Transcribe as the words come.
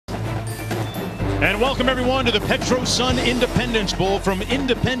And welcome everyone to the Petro Sun Independence Bowl from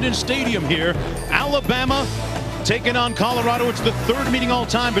Independence Stadium here. Alabama taking on Colorado. It's the third meeting all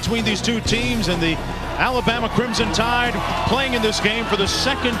time between these two teams, and the Alabama Crimson Tide playing in this game for the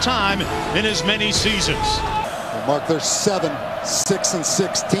second time in as many seasons. Well, Mark, there's 7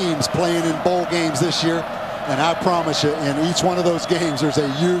 6-6 teams playing in bowl games this year, and I promise you, in each one of those games, there's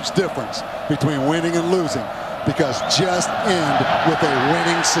a huge difference between winning and losing, because just end with a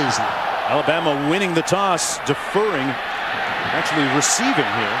winning season. Alabama winning the toss, deferring, actually receiving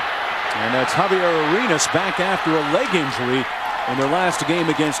here. And that's Javier Arenas back after a leg injury in their last game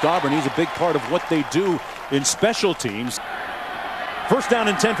against Auburn. He's a big part of what they do in special teams. First down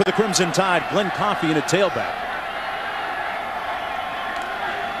and 10 for the Crimson Tide. Glenn Coffey in a tailback.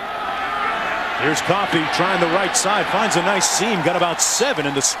 Here's Coffey trying the right side, finds a nice seam, got about 7,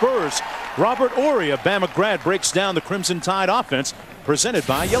 and the Spurs. Robert Ory, a Bama grad, breaks down the Crimson Tide offense presented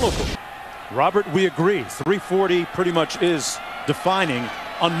by Yellowbook. Robert, we agree, 340 pretty much is defining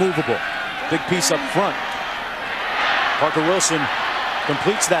unmovable. Big piece up front. Parker Wilson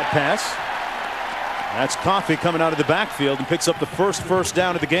completes that pass. That's Coffey coming out of the backfield and picks up the first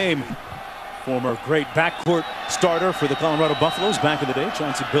down of the game. Former great backcourt starter for the Colorado Buffaloes back in the day,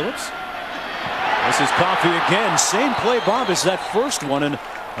 Chauncey Billups. This is Coffey again. Same play, Bob, as that first one, and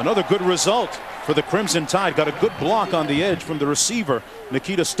another good result for the Crimson Tide. Got a good block on the edge from the receiver,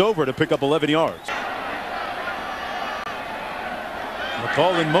 Nikita Stover, to pick up 11 yards.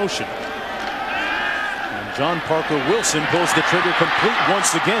 McCall in motion. And John Parker Wilson pulls the trigger, complete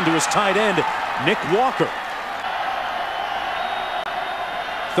once again to his tight end, Nick Walker.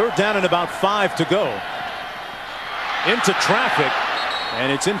 Third down and about 5 to go. Into traffic,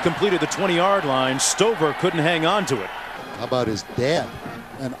 and it's incomplete at the 20-yard line. Stover couldn't hang on to it. How about his dad?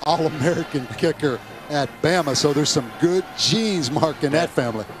 An All-American kicker at Bama, so there's some good genes, Mark, in that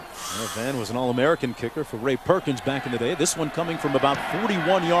family. Well, Van was an All-American kicker for Ray Perkins back in the day. This one coming from about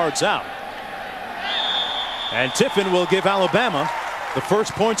 41 yards out. And Tiffin will give Alabama the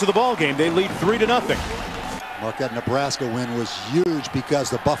first points of the ball game. They lead 3-0. Mark, that Nebraska win was huge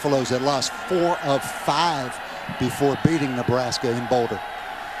because the Buffaloes had lost 4 of 5 before beating Nebraska in Boulder.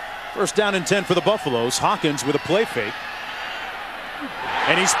 First down and 10 for the Buffaloes. Hawkins with a play fake.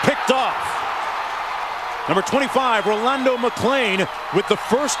 And he's picked off. Number 25, Rolando McClain, with the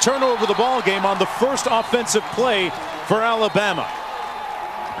first turnover of the ball game on the first offensive play for Alabama.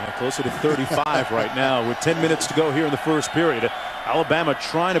 Closer to 35 right now with 10 minutes to go here in the first period. Alabama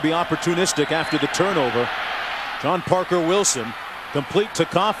trying to be opportunistic after the turnover. John Parker Wilson complete to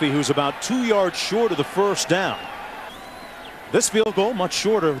Coffey, who's about 2 yards short of the first down. This field goal much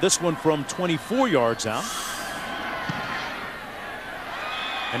shorter. This one from 24 yards out.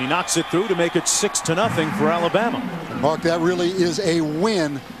 And he knocks it through to make it 6-0 for Alabama. Mark, that really is a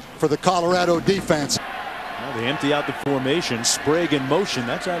win for the Colorado defense. Well, they empty out the formation. Sprague in motion.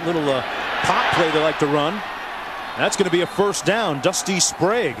 That's that little pop play they like to run. That's going to be a first down. Dusty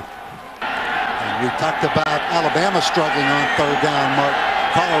Sprague. And we talked about Alabama struggling on third down, Mark.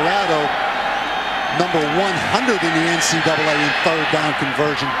 Colorado, number 100 in the NCAA in third down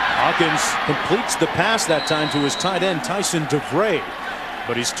conversion. Hawkins completes the pass that time to his tight end, Tyson DeVray.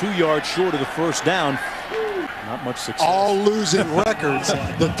 But he's 2 yards short of the first down. Not much success. All losing records.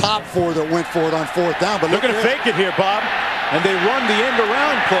 The top 4 that went for it on fourth down. But they're going to fake it here, Bob. And they run the end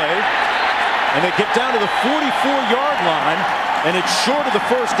around play. And they get down to the 44-yard line. And it's short of the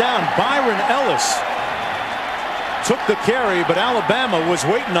first down. Byron Ellis took the carry, but Alabama was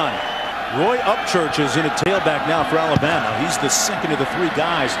waiting on it. Roy Upchurch is in a tailback now for Alabama. He's the second of the 3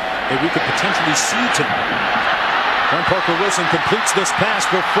 guys that we could potentially see tonight. John Parker Wilson completes this pass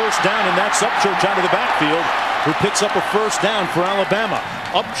for first down, and that's Upchurch out of the backfield, who picks up a first down for Alabama.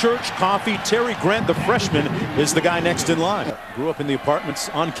 Upchurch, Coffey, Terry Grant, the freshman, is the guy next in line. Grew up in the apartments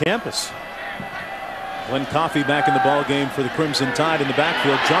on campus. Glenn Coffey back in the ball game for the Crimson Tide in the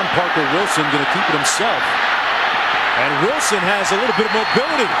backfield. John Parker Wilson going to keep it himself. And Wilson has a little bit of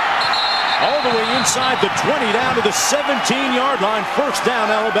mobility. All the way inside the 20, down to the 17-yard line. First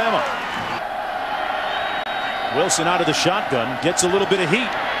down, Alabama. Wilson out of the shotgun, gets a little bit of heat.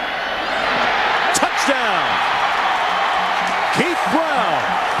 Touchdown! Keith Brown.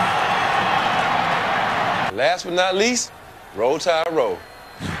 Last but not least, Roll Tide Roll.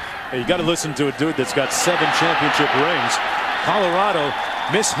 Hey, you got to listen to a dude that's got 7 championship rings. Colorado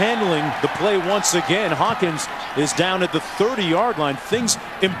mishandling the play once again. Hawkins is down at the 30-yard line. Things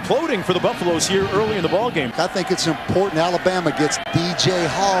imploding for the Buffaloes here early in the ballgame. I think it's important Alabama gets DJ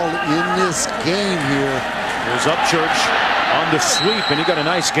Hall in this game here. There's Upchurch on the sweep, and he got a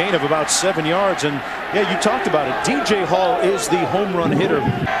nice gain of about 7 yards. And yeah, you talked about it. DJ Hall is the home run hitter.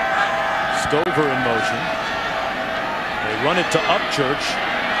 Stover in motion. They run it to Upchurch.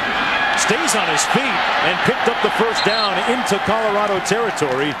 Stays on his feet and picked up the first down into Colorado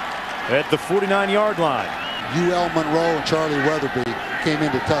territory at the 49-yard line. UL Monroe and Charlie Weatherby came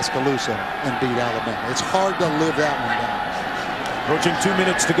into Tuscaloosa and beat Alabama. It's hard to live that one down. Approaching 2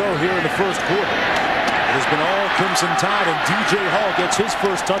 minutes to go here in the first quarter. It has been all Crimson Tide, and DJ Hall gets his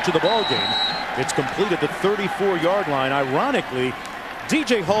first touch of the ball game. It's complete at the 34-yard line. Ironically,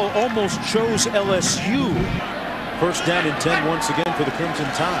 DJ Hall almost chose LSU. First down and 10 once again for the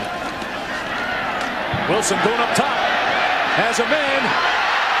Crimson Tide. Wilson going up top. Has a man.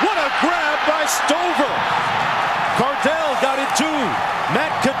 What a grab by Stover. Cardell got it too.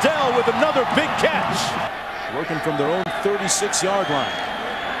 Matt Caddell with another big catch. Working from their own 36-yard line.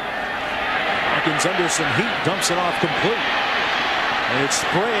 Hawkins under some heat, dumps it off complete. And it's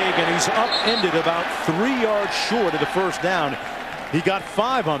Sprague, and he's upended about 3 yards short of the first down. He got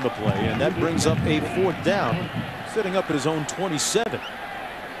 5 on the play, and that brings up a 4th down, sitting up at his own 27.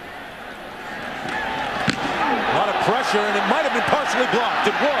 A lot of pressure, and it might have been partially blocked.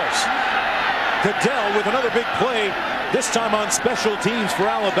 It was. Caddell with another big play, this time on special teams for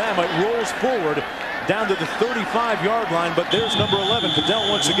Alabama. It rolls forward down to the 35-yard line, but there's number 11, Caddell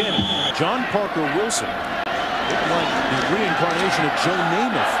once again. John Parker Wilson, like the reincarnation of Joe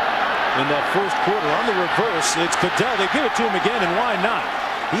Namath in that first quarter. On the reverse, it's Caddell. They give it to him again, and why not?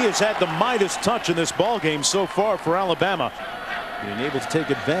 He has had the Midas touch in this ball game so far for Alabama, being able to take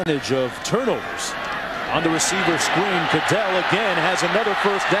advantage of turnovers. On the receiver screen, Caddell again has another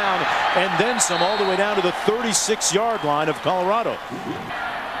first down and then some, all the way down to the 36-yard line of Colorado.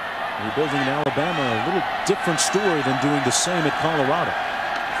 Rebuilding in Alabama, a little different story than doing the same at Colorado.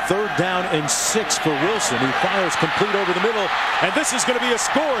 3rd down and 6 for Wilson, who fires complete over the middle, and this is going to be a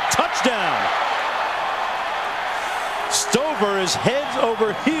score. Touchdown. Stover is heads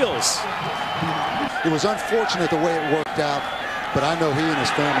over heels. It was unfortunate the way it worked out, but I know he and his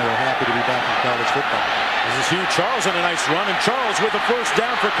family are happy to be back in college football. This is Hugh Charles on a nice run, and Charles with a first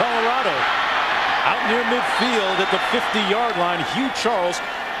down for Colorado. Out near midfield at the 50-yard line, Hugh Charles,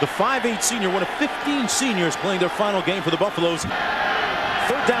 the 5'8" senior, one of 15 seniors playing their final game for the Buffaloes.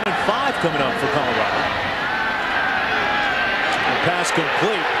 3rd down and 5 coming up for Colorado. The pass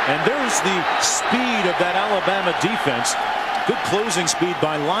complete, and there's the speed of that Alabama defense. Good closing speed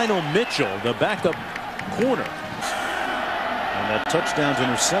by Lionel Mitchell, the backup corner. And that touchdown to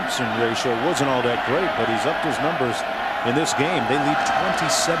interception ratio wasn't all that great, but he's upped his numbers in this game. They lead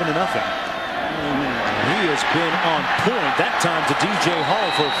 27-0. He has been on point, that time to DJ Hall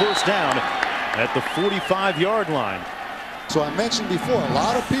for a first down at the 45-yard line. So I mentioned before, a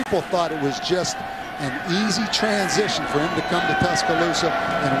lot of people thought it was just an easy transition for him to come to Tuscaloosa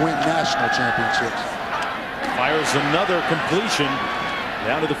and win national championships. Fires another completion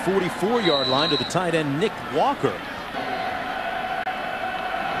down to the 44-yard line to the tight end Nick Walker.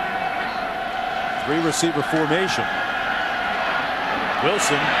 3-receiver formation.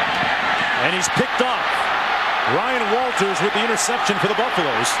 Wilson, and he's picked off. Ryan Walters with the interception for the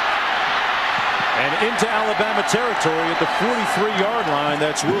Buffaloes. And into Alabama territory at the 43-yard line.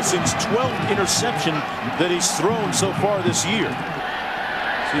 That's Wilson's 12th interception that he's thrown so far this year.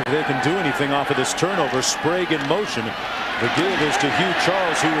 See if they can do anything off of this turnover. Sprague in motion. The give is to Hugh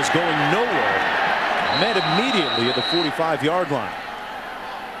Charles, who is going nowhere. Met immediately at the 45-yard line.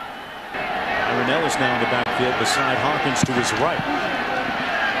 Byron Ellis now in the backfield beside Hawkins to his right.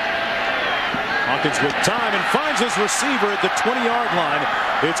 Hawkins with time and finds his receiver at the 20-yard line.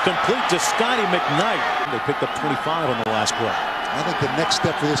 It's complete to Scotty McKnight. They picked up 25 on the last play. I think the next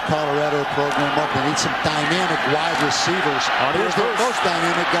step for this Colorado program, Mark, they need some dynamic wide receivers. Here's the most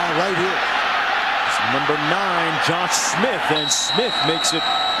dynamic guy right here. It's number 9, Josh Smith, and Smith makes it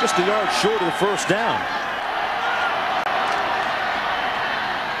just a yard short of the first down.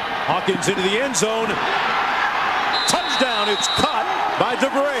 Hawkins into the end zone. Touchdown. It's caught by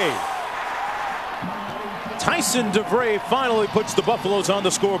DeVray. Tyson DeVray finally puts the Buffaloes on the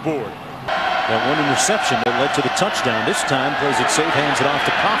scoreboard. That one interception that led to the touchdown. This time plays it safe, hands it off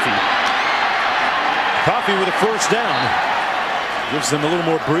to Coffey. Coffey with a first down. Gives them a little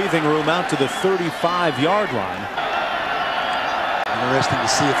more breathing room out to the 35-yard line. Interesting to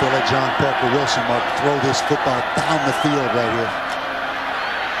see if they let John Parker Wilson, Mark, throw this football down the field right here.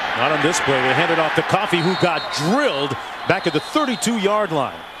 Not on this play. They hand it off to Coffey, who got drilled back at the 32-yard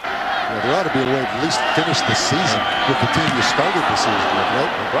line. Yeah, there ought to be a way to at least finish the season with the team you started the season with, right?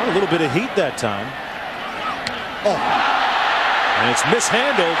 They brought a little bit of heat that time. Oh. And it's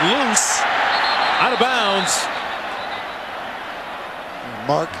mishandled, loose, out of bounds.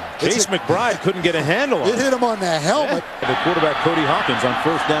 Mark. Chase McBride couldn't get a handle on it. It hit him on the helmet. Yeah. The quarterback, Cody Hawkins, on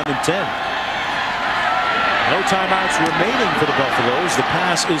first down and 10. No timeouts remaining for the Buffaloes. The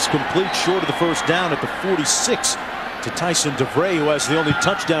pass is complete short of the first down at the 46 to Tyson DeVray, who has the only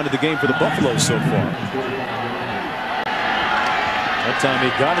touchdown of the game for the Buffaloes so far. That time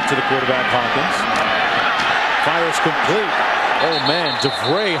he got it to the quarterback, Hawkins. Fires complete. Oh man,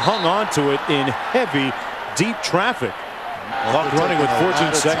 DeVray hung on to it in heavy, deep traffic. Clock running with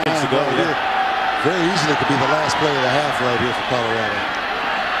 14 seconds to go. Very easily could be the last play of the half right here for Colorado.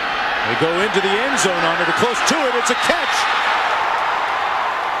 They go into the end zone on it, close to it. It's a catch.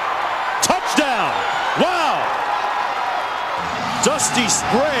 Touchdown. Wow. Dusty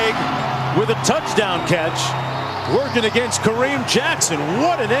Sprague with a touchdown catch. Working against Kareem Jackson.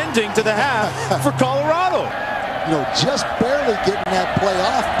 What an ending to the half for Colorado. You know, just barely getting that play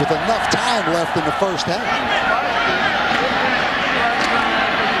off with enough time left in the first half.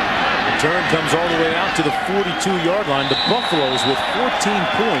 Turn comes all the way out to the 42-yard line. The Buffaloes with 14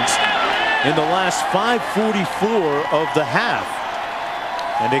 points in the last 5:44 of the half.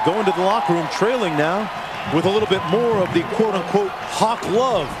 And they go into the locker room trailing now with a little bit more of the quote-unquote Hawk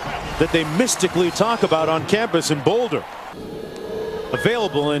love that they mystically talk about on campus in Boulder.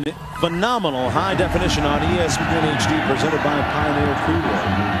 Available in phenomenal high definition on ESPN HD, presented by Pioneer Cooler.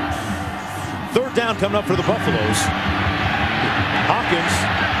 Third down coming up for the Buffaloes. Hawkins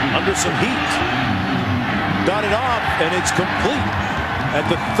under some heat. Got it off, and it's complete at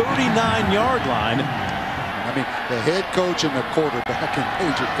the 39-yard line. I mean, the head coach and the quarterback in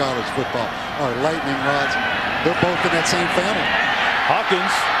major college football are lightning rods. They're both in that same family.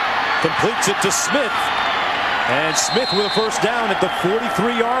 Hawkins completes it to Smith. And Smith with a first down at the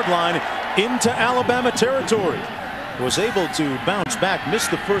 43-yard line into Alabama territory. Was able to bounce back,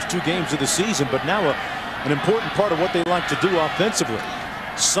 missed the first 2 games of the season, but now an important part of what they like to do offensively.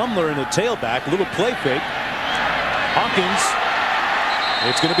 Sumler in the tailback, little play fake. Hawkins,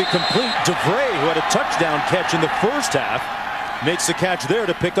 it's going to be complete. DeVray, who had a touchdown catch in the first half, makes the catch there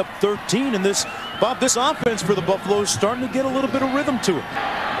to pick up 13. And this offense for the Buffaloes starting to get a little bit of rhythm to it.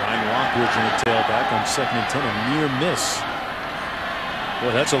 Brian Lockridge in the tailback on 2nd and 10, a near miss.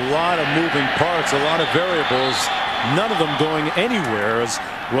 Boy, that's a lot of moving parts, a lot of variables, none of them going anywhere as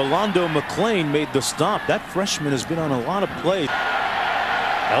Rolando McClain made the stop. That freshman has been on a lot of plays.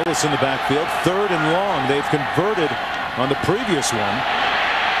 Ellis in the backfield, 3rd and long. They've converted on the previous one.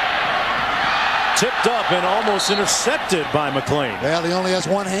 Tipped up and almost intercepted by McClain. Well, he only has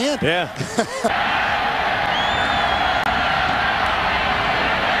one hand. Yeah.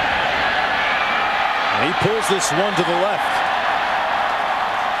 And he pulls this one to the left.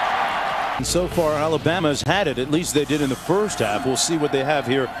 And so far, Alabama's had it. At least they did in the first half. We'll see what they have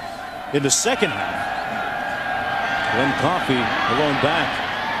here in the second half. Glenn Coffey alone back.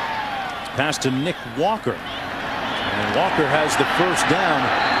 Pass to Nick Walker. And Walker has the first down.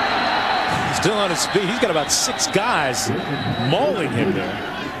 Still on his feet. He's got about 6 guys mauling him there.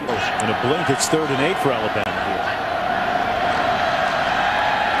 In a blink, it's 3rd and 8 for Alabama here.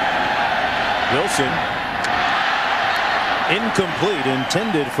 Wilson. Incomplete,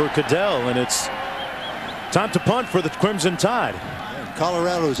 intended for Cadell, and it's time to punt for the Crimson Tide.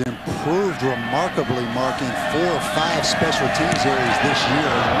 Colorado's improved remarkably, marking 4 or 5 special teams areas this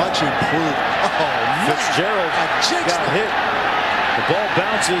year. Much improved. Oh, man. Fitzgerald got hit. The ball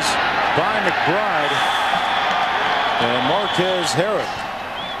bounces by McBride and Marquez Herrick.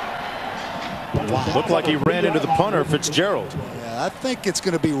 Wow. Looked like he ran into the punter, Fitzgerald. Yeah, I think it's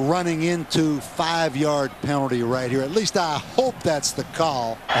going to be running into 5-yard penalty right here. At least I hope that's the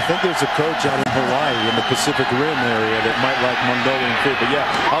call. I think there's a coach out in Hawaii in the Pacific Rim area that might like Mongolian food. But yeah,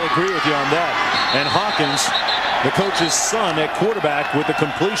 I'll agree with you on that. And Hawkins, the coach's son at quarterback, with the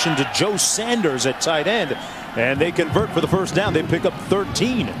completion to Joe Sanders at tight end. And they convert for the first down. They pick up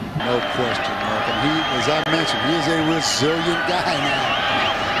 13. No question, Mark. And he, as I mentioned, he is a resilient guy now.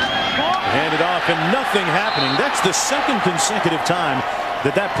 Handed off and nothing happening. That's the second consecutive time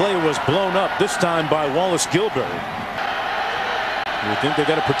that play was blown up, this time by Wallace Gilberry. You think they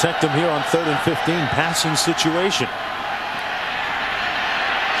got to protect him here on 3rd and 15, passing situation.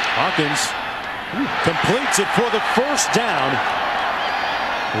 Hawkins completes it for the first down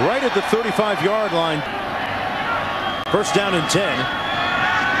right at the 35-yard line. First down and 10.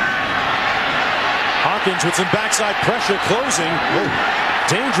 Hawkins with some backside pressure closing.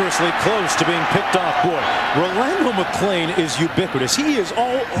 Dangerously close to being picked off. Boy, Rolando McClain is ubiquitous. He is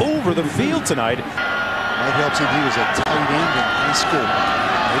all over the field tonight. That helps him. He was a tight end in high school.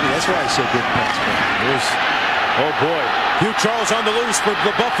 Maybe that's why he's so good in basketball. Oh boy, Hugh Charles on the loose for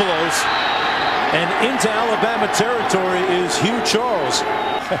the Buffaloes. And into Alabama territory is Hugh Charles.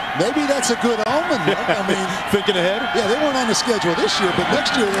 Maybe that's a good omen, Mark. I mean, thinking ahead. Yeah, they weren't on the schedule this year, but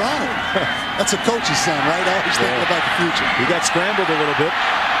next year they're on it. That's a coach's son, right? Always thinking about the future. He got scrambled a little bit.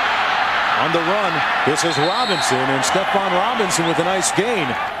 On the run, this is Robinson, and Stephon Robinson with a nice gain.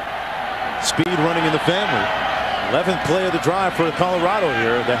 Speed running in the family. 11th play of the drive for Colorado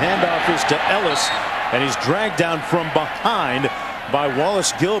here. The handoff is to Ellis, and he's dragged down from behind by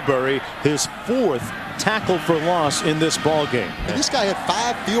Wallace Gilberry, his 4th tackle for loss in this ball game. And this guy had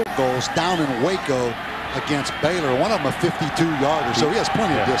 5 field goals down in Waco against Baylor. One of them a 52-yarder, so he has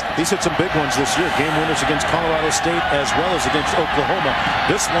plenty of distance. He's hit some big ones this year. Game winners against Colorado State as well as against Oklahoma.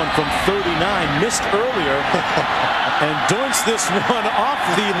 This one from 39, missed earlier, and doinks this one off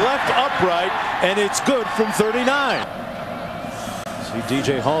the left upright, and it's good from 39. See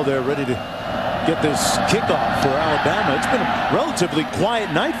DJ Hall there ready to get this kickoff for Alabama. It's been a relatively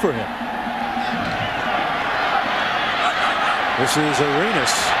quiet night for him. This is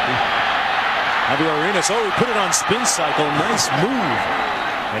Arenas. Javier Arenas. Oh, he put it on spin cycle. Nice move.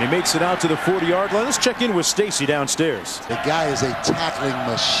 And he makes it out to the 40-yard line. Let's check in with Stacy downstairs. The guy is a tackling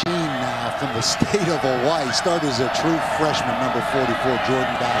machine now from the state of Hawaii. Started as a true freshman, number 44,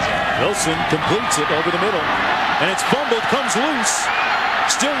 Jordan Gaza. Wilson completes it over the middle. And it's fumbled, comes loose.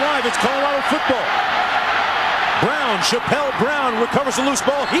 Still live, it's Colorado football. Brown, Chappelle Brown recovers the loose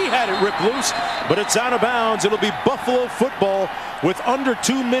ball. He had it ripped loose, but it's out of bounds. It'll be Buffalo football with under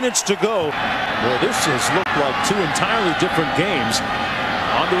 2 minutes to go. Well, this has looked like 2 entirely different games.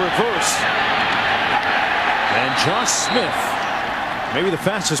 On the reverse. And Josh Smith, maybe the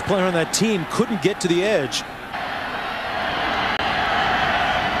fastest player on that team, couldn't get to the edge.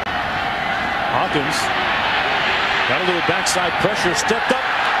 Hawkins got a little backside pressure, stepped up,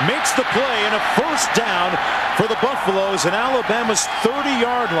 makes the play, and a first down for the Buffaloes in Alabama's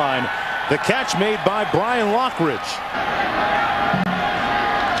 30-yard line. The catch made by Brian Lockridge.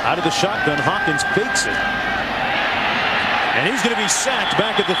 Out of the shotgun, Hawkins fakes it. And he's going to be sacked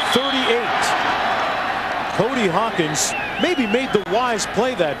back at the 38. Cody Hawkins maybe made the wise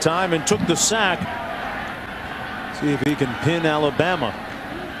play that time and took the sack. See if he can pin Alabama.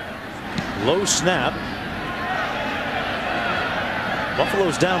 Low snap.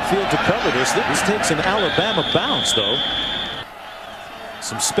 Buffalo's downfield to cover this. This takes an Alabama bounce, though.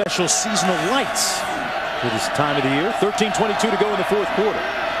 Some special seasonal lights for this time of the year. 13:22 to go in the 4th quarter.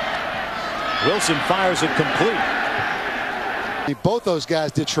 Wilson fires it complete. Both those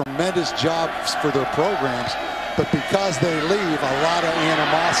guys did tremendous jobs for their programs, but because they leave, a lot of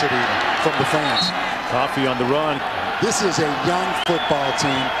animosity from the fans. Coffee on the run. This is a young football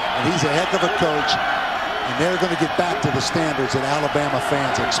team, and he's a heck of a coach, and they're going to get back to the standards that Alabama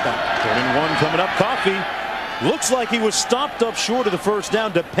fans expect. 3rd and 1 coming up. Coffee looks like he was stopped up short of the first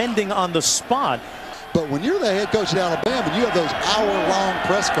down, depending on the spot. But when you're the head coach at Alabama and you have those hour-long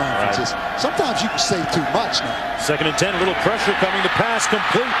press conferences, sometimes you can say too much now. 2nd and 10, a little pressure coming. The pass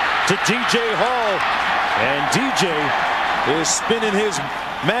complete to DJ Hall. And DJ is spinning his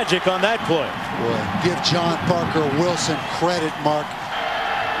magic on that play. Boy, give John Parker Wilson credit, Mark.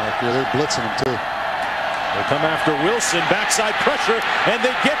 They're blitzing him, too. They come after Wilson, backside pressure, and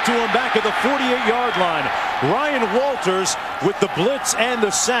they get to him back at the 48-yard line. Ryan Walters with the blitz and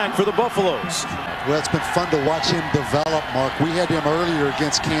the sack for the Buffaloes. Well, it's been fun to watch him develop, Mark. We had him earlier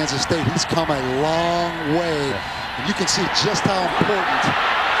against Kansas State. He's come a long way, and you can see just how important.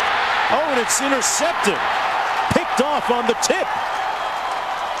 Oh, and it's intercepted. Picked off on the tip.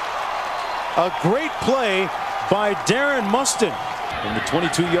 A great play by Darren Mustin from the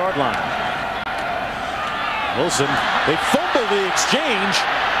 22-yard line. Wilson, they fumble the exchange,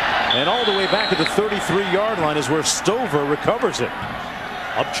 and all the way back at the 33-yard line is where Stover recovers it.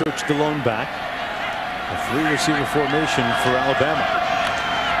 Upchurch the lone back. A 3-receiver formation for Alabama.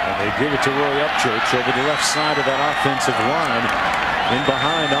 And they give it to Roy Upchurch over the left side of that offensive line. In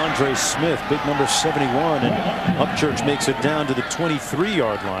behind Andre Smith, big number 71, and Upchurch makes it down to the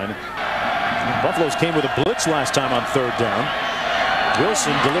 23-yard line. Buffaloes came with a blitz last time on 3rd down.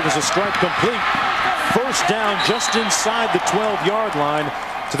 Wilson delivers a strike complete. First down just inside the 12-yard line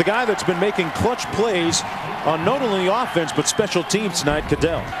to the guy that's been making clutch plays on not only offense but special teams tonight,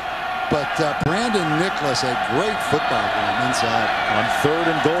 Cadell. But Brandon Nicholas, a great football game inside. On 3rd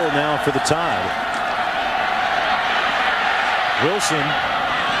and goal now for the Tide. Wilson,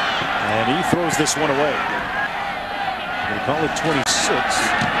 and he throws this one away. They call it 26.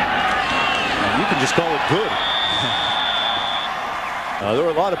 And you can just call it good. There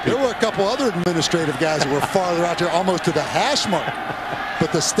were a lot of people. There were a couple other administrative guys that were farther out there, almost to the hash mark.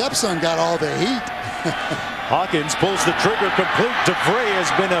 But the stepson got all the heat. Hawkins pulls the trigger complete. DeVray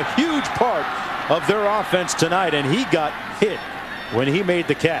has been a huge part of their offense tonight, and he got hit. when he made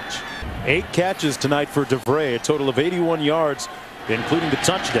the catch. 8 catches tonight for DeVray, a total of 81 yards, including the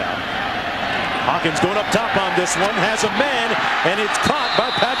touchdown. Hawkins going up top on this one, has a man, and it's caught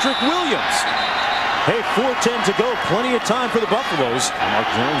by Patrick Williams. Hey, 4:10 to go, plenty of time for the Buffaloes. Mark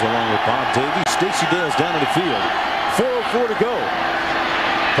Jones along with Bob Davies. Stacey Dale's down in the field. 4:04 to go.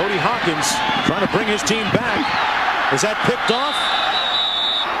 Cody Hawkins trying to bring his team back. Is that picked off?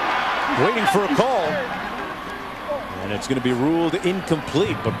 Waiting for a call. And it's going to be ruled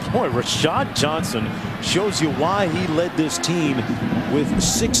incomplete. But boy, Rashad Johnson shows you why he led this team with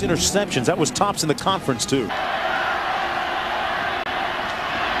 6 interceptions. That was tops in the conference too.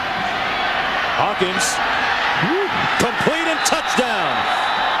 Hawkins, complete and touchdown.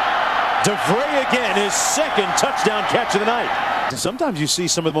 DeVray again, his 2nd touchdown catch of the night. Sometimes you see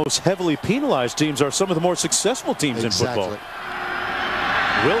some of the most heavily penalized teams are some of the more successful teams in football.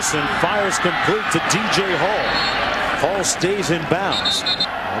 Wilson fires complete to DJ Hall. Hall stays in bounds.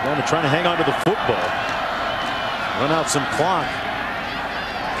 Alabama trying to hang on to the football. Run out some clock.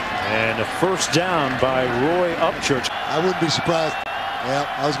 And a first down by Roy Upchurch. I wouldn't be surprised. Yeah,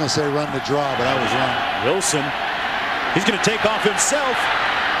 I was going to say run the draw, but I was wrong. Wilson, he's going to take off himself.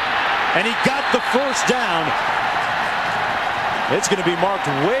 And he got the first down. It's going to be marked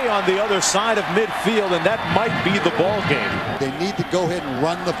way on the other side of midfield, and that might be the ball game. They need to go ahead and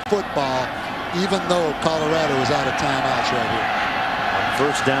run the football, even though Colorado is out of timeouts right here. On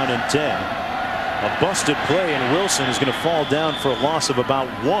 1st down and 10. A busted play, and Wilson is going to fall down for a loss of about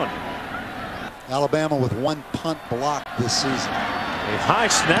 1. Alabama with 1 punt block this season. A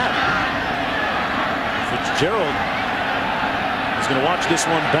high snap. Fitzgerald is going to watch this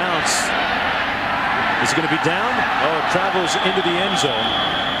one bounce. Is it going to be down? Oh, it travels into the end zone.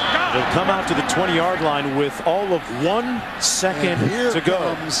 They'll come out to the 20-yard line with all of 1 second to go.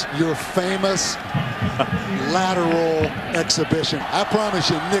 Here comes your famous lateral exhibition. I promise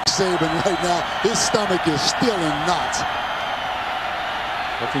you, Nick Saban right now, his stomach is still in knots.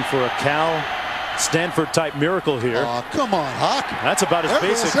 Looking for a Cal Stanford type miracle here. Oh, come on, Hawk. That's about as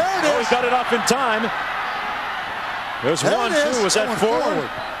basic. Oh, he got it off in time. There's there 1, 2. Was that forward?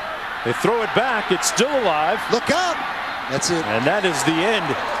 They throw it back. It's still alive. Look out. That's it. And that is the end.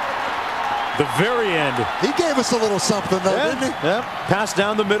 The very end. He gave us a little something, though, didn't he? Yeah. Pass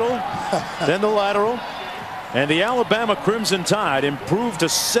down the middle, then the lateral. And the Alabama Crimson Tide improved to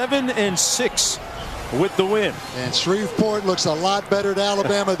 7-6 with the win. And Shreveport looks a lot better to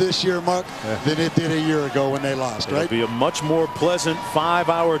Alabama this year, Mark, than it did a year ago when they lost, right? It'll be a much more pleasant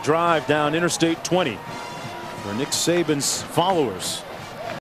 5-hour drive down Interstate 20 for Nick Saban's followers.